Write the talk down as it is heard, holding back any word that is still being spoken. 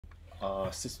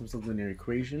systems of linear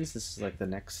equations. This is like the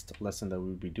next lesson that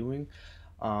we'll be doing,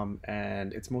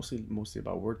 and it's mostly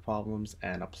about word problems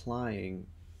and applying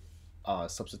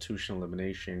substitution,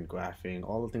 elimination, graphing,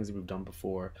 all the things that we've done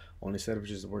before. Only instead of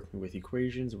just working with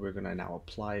equations, we're gonna now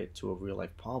apply it to a real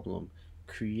life problem,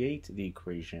 create the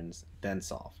equations, then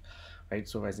solve. Right.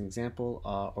 So as an example,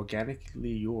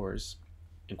 Organically Yours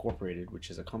Incorporated, which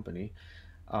is a company,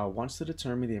 wants to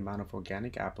determine the amount of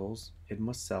organic apples it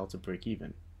must sell to break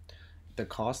even. The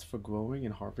cost for growing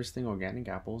and harvesting organic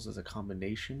apples is a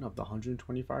combination of the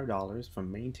 $125 for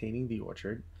maintaining the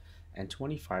orchard and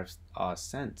 25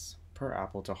 cents per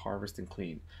apple to harvest and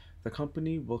clean. The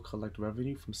company will collect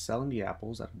revenue from selling the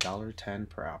apples at $1.10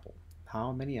 per apple.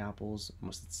 How many apples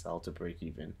must it sell to break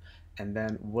even? And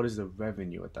then what is the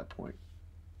revenue at that point?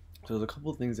 So there's a couple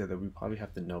of things that we probably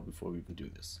have to know before we even do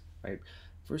this, right?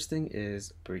 First thing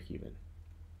is break even.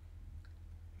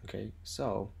 Okay,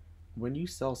 so when you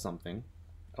sell something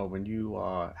or when you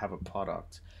have a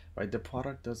product, right, the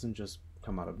product doesn't just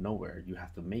come out of nowhere. You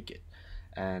have to make it.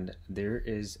 And there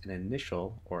is an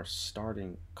initial or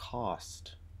starting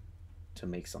cost to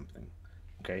make something.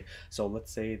 Okay, so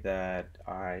let's say that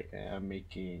I am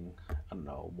making, I don't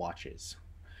know, watches,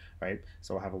 right?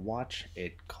 So I have a watch,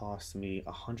 it costs me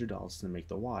 $100 to make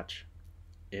the watch.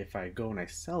 If I go and I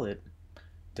sell it,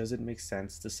 does it make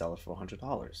sense to sell it for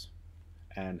 $100?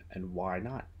 And why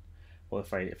not? Well,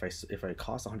 if I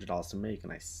cost $100 to make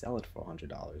and I sell it for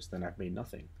 $100, then I've made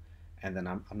nothing, and then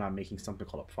I'm not making something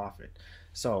called a profit.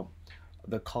 So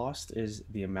the cost is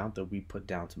the amount that we put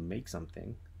down to make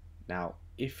something. Now,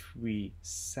 if we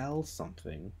sell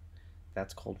something,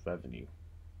 that's called revenue.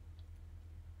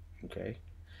 Okay,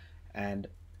 and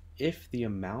if the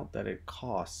amount that it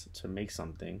costs to make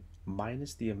something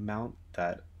minus the amount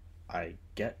that I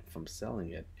get from selling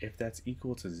it, if that's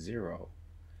equal to zero,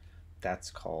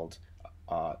 that's called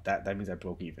that means I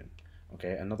broke even.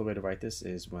 Okay, another way to write this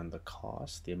is when the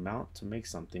cost, the amount to make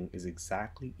something, is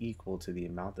exactly equal to the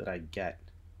amount that I get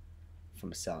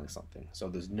from selling something. So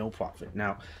there's no profit.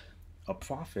 Now, a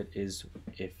profit is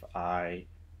if I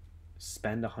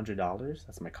spend $100,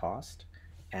 that's my cost,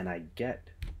 and I get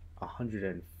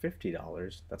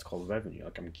 $150, that's called revenue,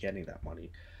 like I'm getting that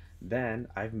money, then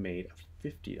I've made a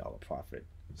 $50 profit,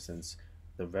 since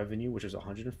the revenue, which is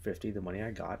 150, the money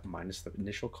I got minus the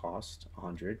initial cost,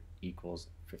 100, equals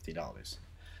 $50.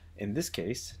 In this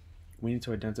case, we need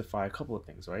to identify a couple of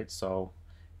things, right? So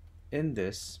in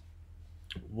this,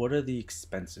 what are the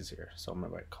expenses here? So I'm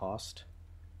gonna write cost,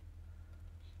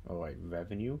 I'll write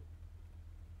revenue.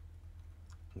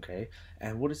 Okay,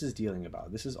 and what is this dealing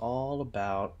about? This is all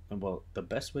about, well, the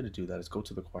best way to do that is go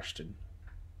to the question.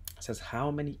 It says,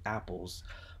 how many apples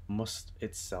must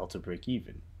it sell to break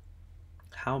even?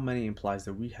 How many implies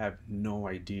that we have no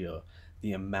idea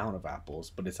the amount of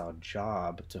apples, but it's our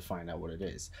job to find out what it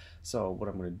is. So what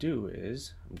I'm going to do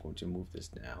is I'm going to move this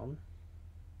down.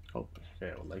 Oh,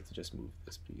 okay, I would like to just move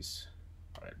this piece.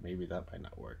 All right, maybe that might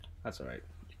not work. That's all right.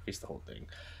 Erase the whole thing.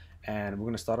 And we're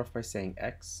going to start off by saying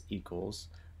x equals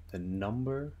the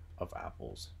number of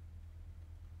apples.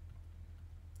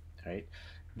 Right?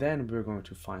 Then we're going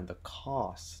to find the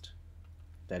cost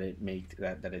that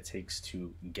it takes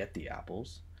to get the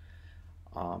apples,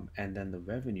 and then the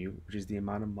revenue, which is the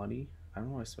amount of money. I don't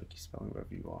know why I keep spelling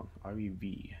revenue wrong.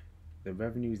 R-E-V. The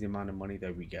revenue is the amount of money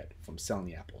that we get from selling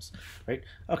the apples, right?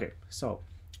 Okay, so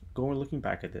looking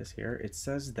back at this here, it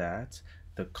says that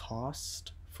the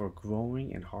cost for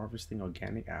growing and harvesting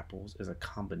organic apples is a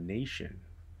combination,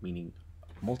 meaning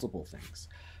multiple things,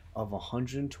 of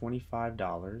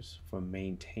 $125 for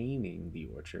maintaining the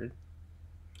orchard.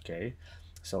 Okay,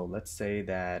 so let's say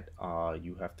that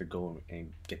you have to go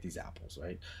and get these apples,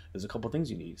 right? There's a couple things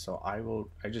you need. So I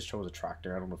just chose a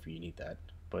tractor. I don't know if you need that,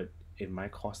 but it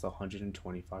might cost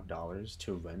 $125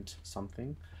 to rent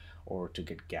something, or to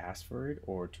get gas for it,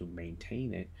 or to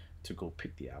maintain it, to go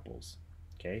pick the apples.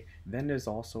 Okay, then there's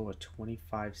also a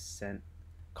 25-cent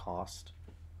cost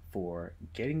for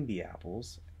getting the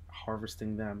apples,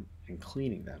 harvesting them, and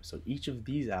cleaning them. So each of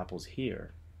these apples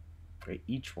here, right,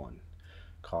 each one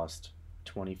cost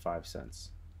 25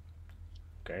 cents.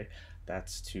 Okay,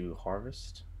 that's to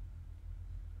harvest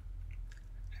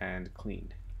and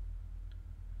clean.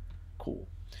 Cool.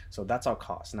 So that's our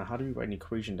cost. Now, how do we write an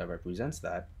equation that represents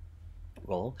that?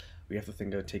 Well, we have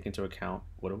to take into account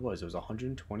what it was. It was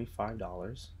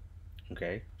 $125,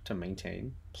 okay, to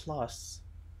maintain, plus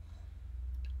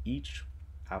each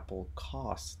apple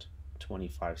cost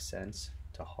 25 cents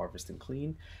to harvest and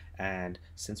clean. And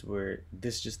since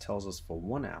this just tells us for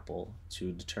one apple,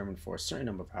 to determine for a certain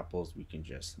number of apples, we can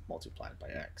just multiply it by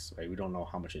x, right? We don't know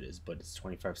how much it is, but it's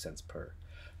 25 cents per.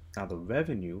 Now the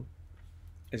revenue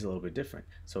is a little bit different.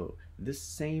 So this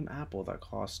same apple that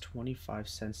costs 25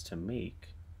 cents to make,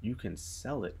 you can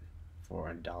sell it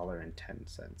for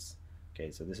 $1.10.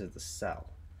 Okay, so this is the sell.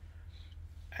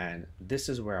 And this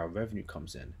is where our revenue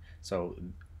comes in. So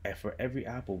for every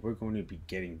apple, we're going to be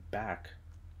getting back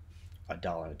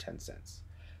 $1.10.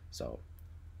 So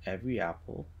every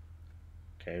apple,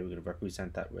 okay, we're going to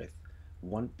represent that with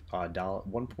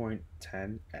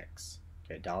 $1.10x.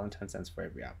 Okay, $1.10 for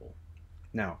every apple.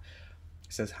 Now,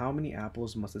 it says how many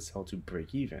apples must it sell to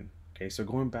break even? Okay, so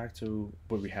going back to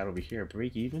what we had over here,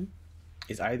 break even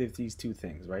is either of these two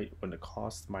things, right? When the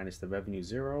cost minus the revenue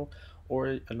 0,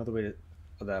 or another way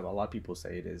that a lot of people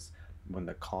say it is when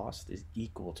the cost is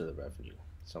equal to the revenue.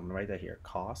 So I'm gonna write that here,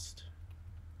 cost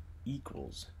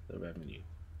equals the revenue,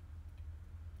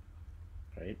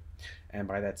 right? And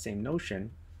by that same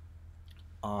notion,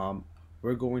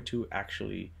 we're going to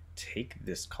actually take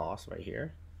this cost right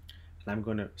here, and I'm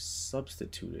going to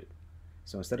substitute it.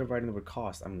 So instead of writing the word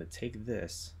cost, I'm going to take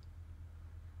this,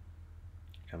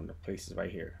 and I'm going to place it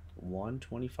right here.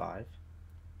 125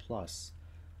 plus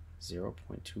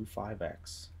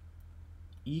 0.25x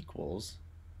equals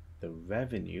the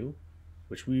revenue,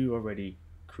 which we already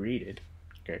created,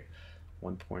 okay,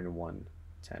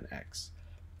 1.110x.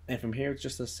 And from here, it's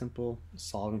just a simple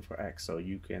solving for x. So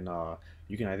you can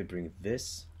either bring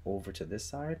this over to this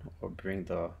side or bring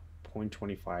the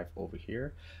 0.25 over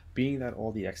here. Being that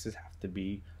all the x's have to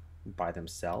be by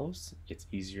themselves, it's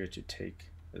easier to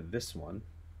take this one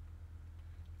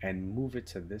and move it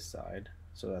to this side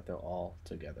so that they're all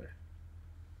together.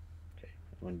 Okay,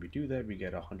 when we do that, we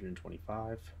get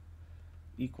 125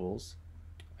 equals,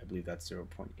 I believe that's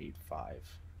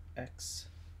 0.85x.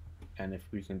 And if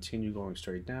we continue going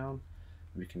straight down,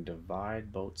 we can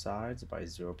divide both sides by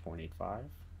 0.85,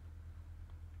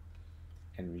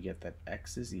 and we get that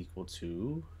x is equal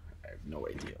to, I have no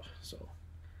idea, so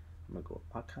I'm gonna go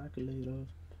with my calculator.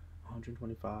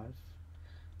 125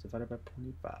 divided by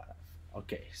 0.5.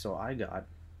 Okay, so I got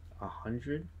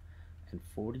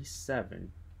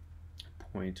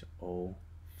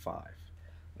 147.05.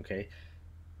 Okay,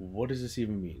 what does this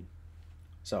even mean?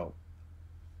 So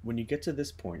when you get to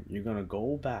this point, you're going to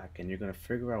go back and you're going to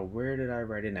figure out, where did I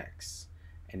write an x?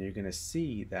 And you're going to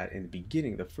see that in the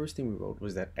beginning, the first thing we wrote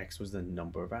was that x was the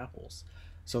number of apples.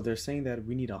 So they're saying that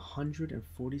we need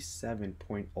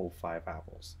 147.05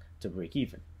 apples to break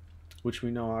even, which we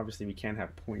know obviously we can't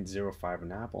have 0.05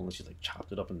 an apple unless you like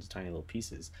chopped it up into tiny little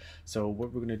pieces. So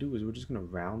what we're going to do is we're just going to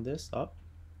round this up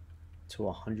to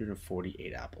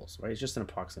 148 apples, right? It's just an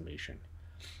approximation.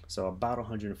 So about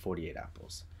 148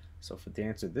 apples. So to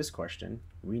answer this question,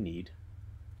 we need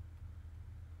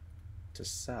to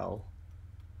sell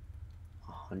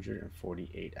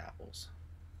 148 apples.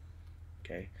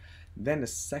 Okay. Then the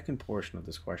second portion of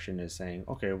this question is saying,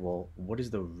 okay, well, what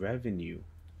is the revenue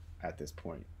at this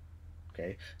point?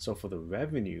 Okay. So for the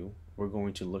revenue, we're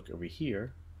going to look over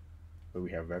here where we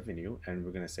have revenue, and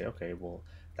we're going to say, okay, well,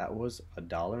 that was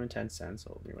 $1.10.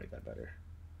 So let me write that better.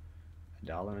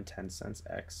 $1.10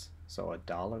 x. So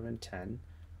 $1.10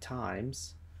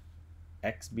 times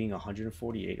x being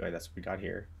 148, right? That's what we got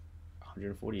here,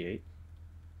 148.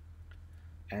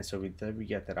 And so then we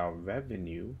get that our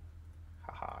revenue,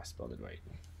 haha, I spelled it right,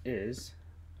 is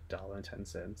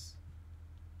 $1.10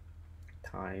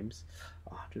 times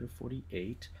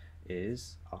 148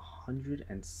 is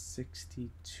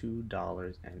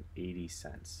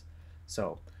 $162.80.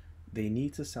 So they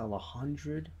need to sell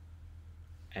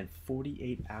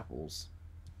 148 apples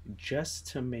just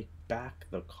to make back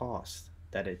the cost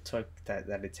that it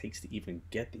takes to even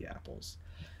get the apples.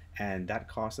 And that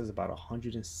cost is about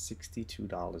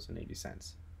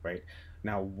 $162.80, right?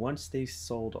 Now, once they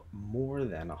sold more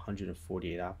than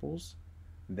 148 apples,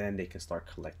 then they can start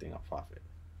collecting a profit.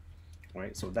 All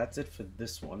right, so that's it for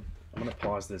this one. I'm gonna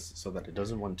pause this so that it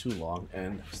doesn't run too long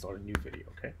and start a new video,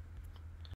 okay?